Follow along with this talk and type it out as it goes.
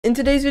In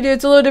today's video,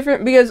 it's a little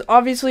different because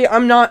obviously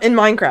I'm not in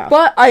Minecraft,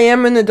 but I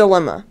am in a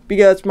dilemma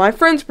because my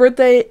friend's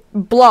birthday,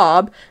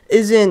 Blob,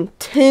 is in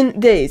 10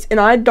 days, and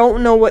I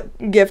don't know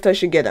what gift I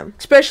should get him,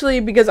 especially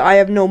because I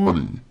have no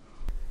money.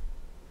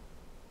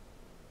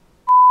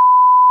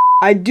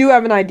 I do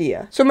have an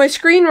idea. So my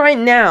screen right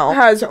now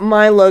has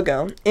my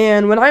logo,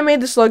 and when I made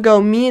this logo,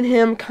 me and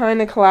him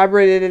kind of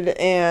collaborated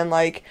and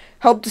like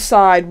helped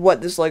decide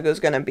what this logo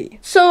is gonna be.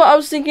 So I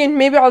was thinking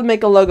maybe I'll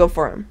make a logo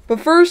for him. But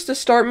first, to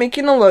start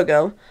making a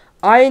logo,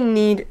 I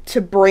need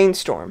to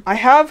brainstorm. I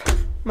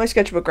have my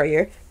sketchbook right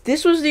here.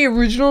 This was the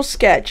original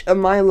sketch of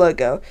my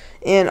logo,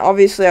 and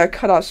obviously I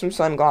cut off some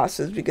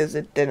sunglasses because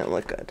it didn't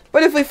look good.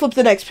 But if we flip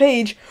the next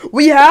page,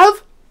 we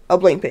have a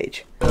blank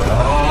page.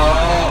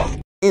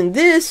 And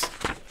this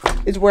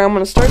is where I'm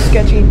going to start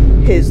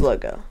sketching his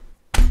logo.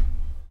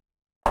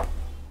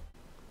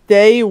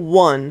 Day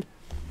 1.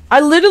 I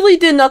literally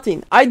did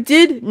nothing. I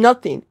did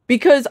nothing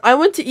because I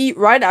went to eat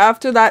right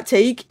after that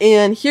take,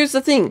 and here's the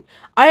thing.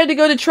 I had to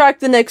go to track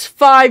the next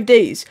 5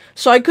 days,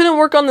 so I couldn't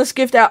work on this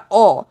gift at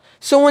all.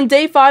 So when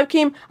day 5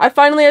 came, I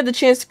finally had the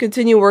chance to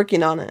continue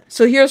working on it.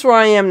 So here's where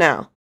I am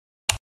now.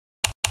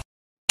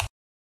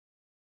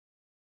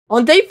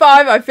 On day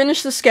 5, I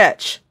finished the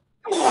sketch.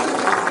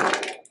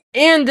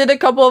 And did a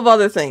couple of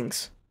other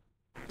things.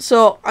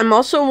 So, I'm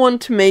also wanting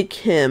to make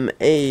him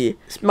a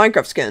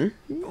Minecraft skin.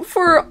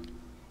 For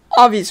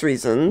obvious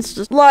reasons.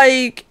 Just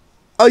like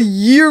a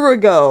year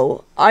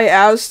ago, I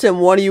asked him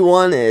what he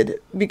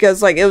wanted.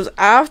 Because like, it was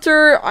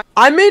after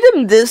I made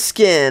him this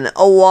skin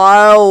a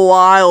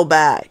while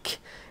back.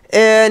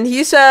 And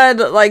he said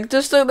like,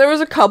 there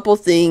was a couple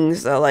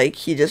things that like,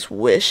 he just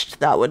wished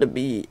that would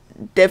be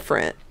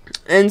different.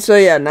 And so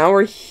yeah, now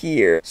we're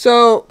here.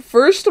 So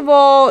first of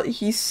all,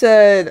 he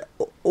said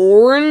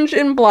orange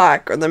and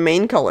black are the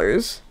main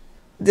colors.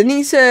 Then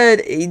he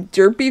said a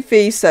derpy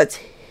face that's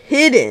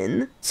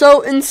hidden.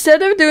 So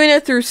instead of doing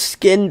it through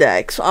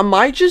Skindex, I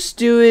might just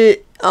do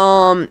it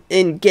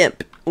in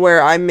GIMP,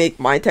 where I make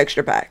my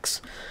texture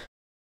packs.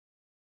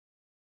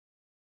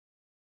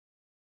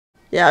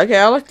 Yeah, okay,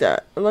 I like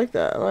that. I like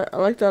that. I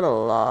like that a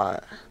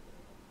lot.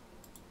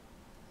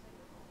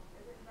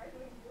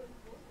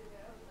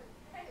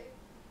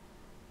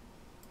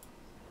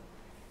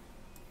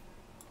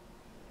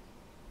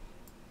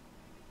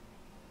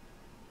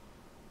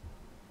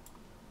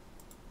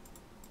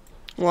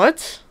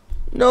 What?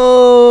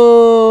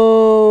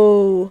 No!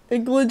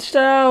 It glitched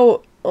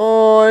out!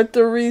 Oh, I have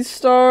to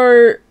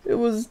restart. It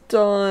was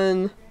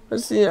done. I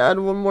just need to add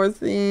one more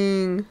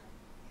thing.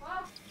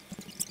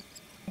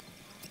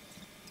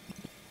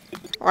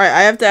 Alright,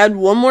 I have to add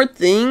one more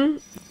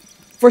thing.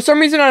 For some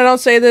reason I don't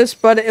say this,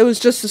 but it was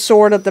just a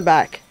sword at the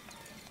back.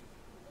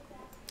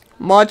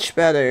 Much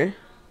better.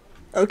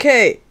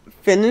 Okay,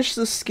 finish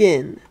the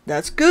skin.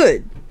 That's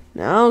good.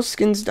 Now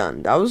skin's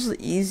done. That was the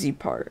easy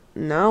part.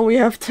 Now we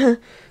have to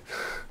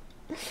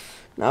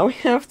do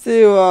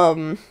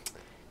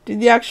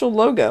the actual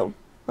logo.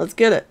 Let's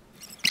get it.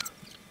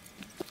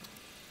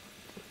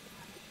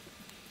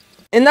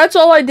 And that's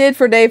all I did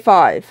for day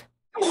 5.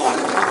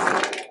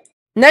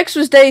 Next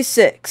was day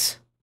 6.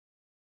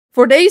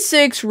 For day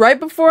 6, right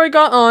before I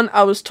got on,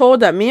 I was told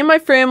that me and my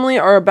family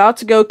are about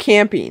to go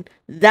camping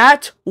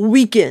that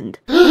weekend.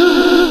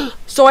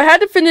 So I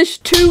had to finish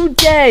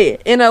today,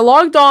 and I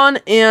logged on,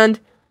 and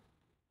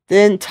the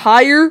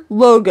entire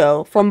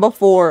logo from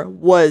before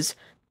was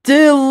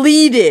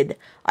deleted.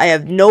 I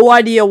have no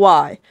idea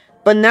why,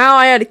 but now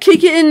I had to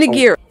kick it into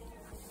gear.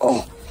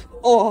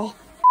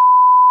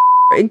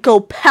 And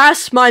go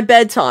past my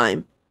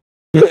bedtime.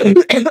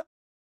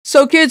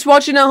 So kids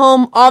watching at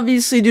home,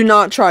 obviously do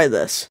not try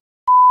this.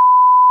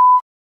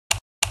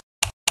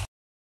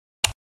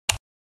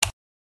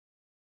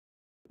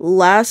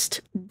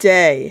 Last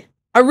day.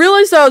 I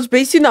realized that I was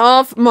basing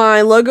off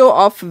my logo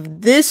off of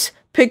this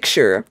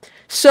picture.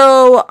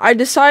 So I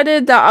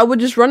decided that I would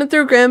just run it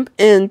through GIMP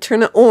and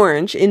turn it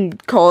orange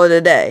and call it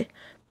a day.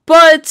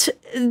 But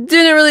it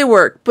didn't really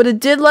work. But it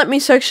did let me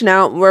section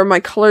out where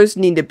my colors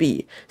need to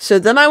be. So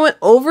then I went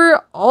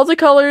over all the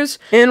colors,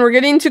 and we're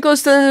getting too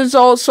close to the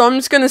result, so I'm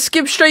just going to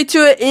skip straight to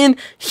it. And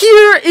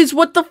here is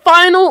what the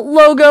final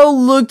logo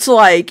looked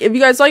like. If you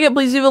guys like it,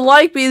 please leave a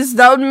like, because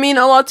that would mean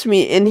a lot to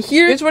me. And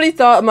here's what he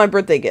thought of my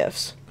birthday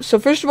gifts. So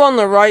first of all, on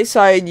the right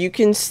side, you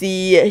can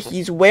see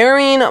he's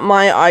wearing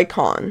my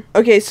icon.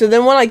 Okay, so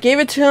then when I gave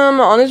it to him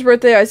on his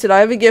birthday, I said, I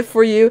have a gift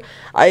for you.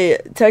 I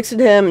texted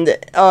him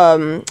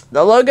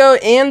the logo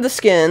and the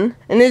skin,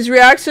 and his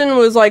reaction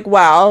was like,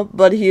 wow,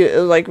 but it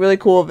was like really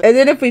cool. And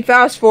then if we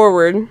fast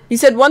forward, he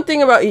said one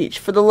thing about each.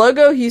 For the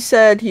logo, he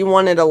said he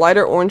wanted a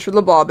lighter orange for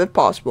the blob if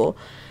possible.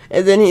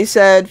 And then he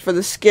said for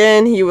the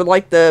skin, he would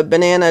like the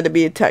banana to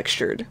be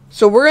textured.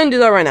 So we're gonna do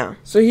that right now.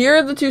 So here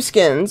are the two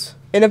skins.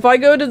 And if I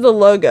go to the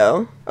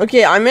logo,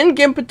 okay, I'm in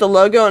GIMP with the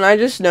logo, and I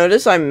just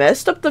noticed I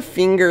messed up the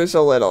fingers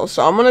a little,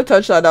 so I'm going to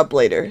touch that up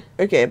later.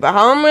 Okay, but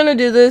how I'm going to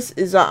do this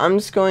is that I'm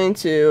just going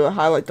to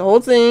highlight the whole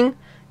thing,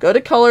 go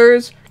to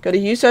colors, go to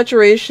hue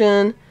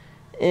saturation,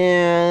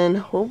 and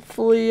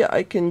hopefully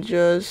I can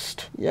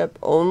just,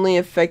 only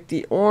affect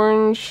the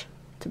orange.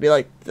 to be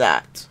like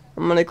that.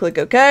 I'm gonna click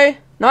OK.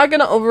 Not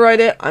gonna overwrite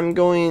it. I'm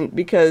going,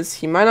 because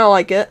he might not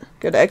like it.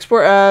 Go to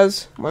export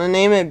as. I'm gonna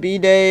name it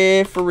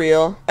B-Day for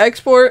real.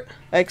 Export.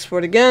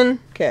 Export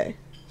again. Okay.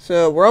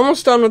 So we're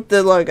almost done with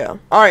the logo.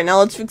 Alright, now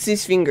let's fix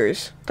these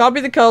fingers.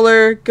 Copy the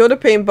color. Go to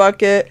paint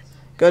bucket.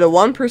 Go to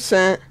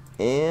 1%.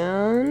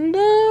 And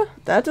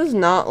that does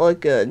not look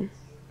good.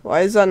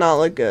 Why does that not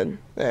look good?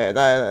 There,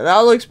 that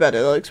looks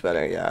better. That looks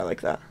better. Yeah, I like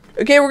that.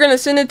 Okay, we're gonna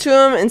send it to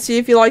him and see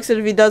if he likes it.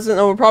 If he doesn't,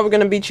 then we're probably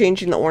gonna be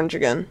changing the orange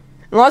again.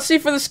 And lastly,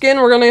 for the skin,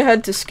 we're going to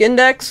head to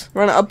Skindex.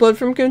 We're going to upload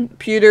from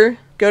computer.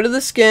 Go to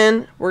the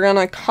skin. We're going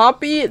to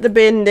copy the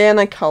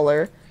bandana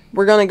color.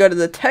 We're going to go to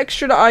the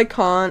textured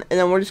icon, and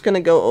then we're just going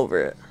to go over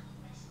it.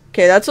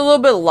 Okay, that's a little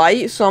bit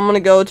light, so I'm going to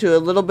go to a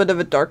little bit of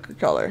a darker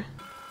color.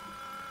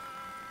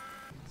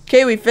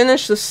 Okay, we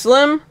finished the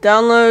slim.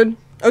 Download.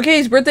 Okay,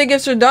 his birthday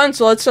gifts are done,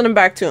 so let's send them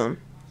back to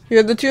him. Here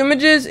are the 2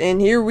 images, and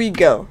here we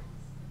go.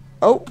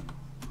 Oh.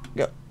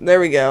 Go. There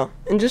we go.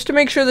 And just to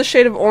make sure the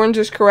shade of orange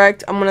is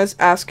correct, I'm going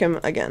to ask him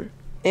again.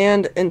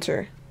 And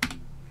enter.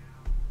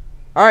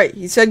 Alright,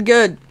 he said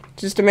good.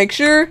 Just to make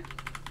sure.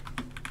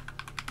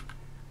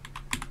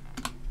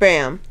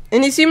 Bam.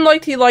 And he seemed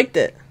like he liked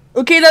it.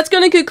 Okay, that's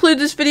going to conclude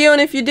this video, and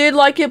if you did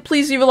like it,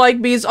 please leave a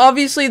like, because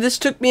obviously this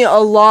took me a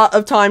lot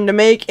of time to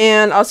make,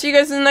 and I'll see you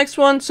guys in the next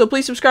one, so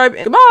please subscribe,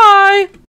 and goodbye!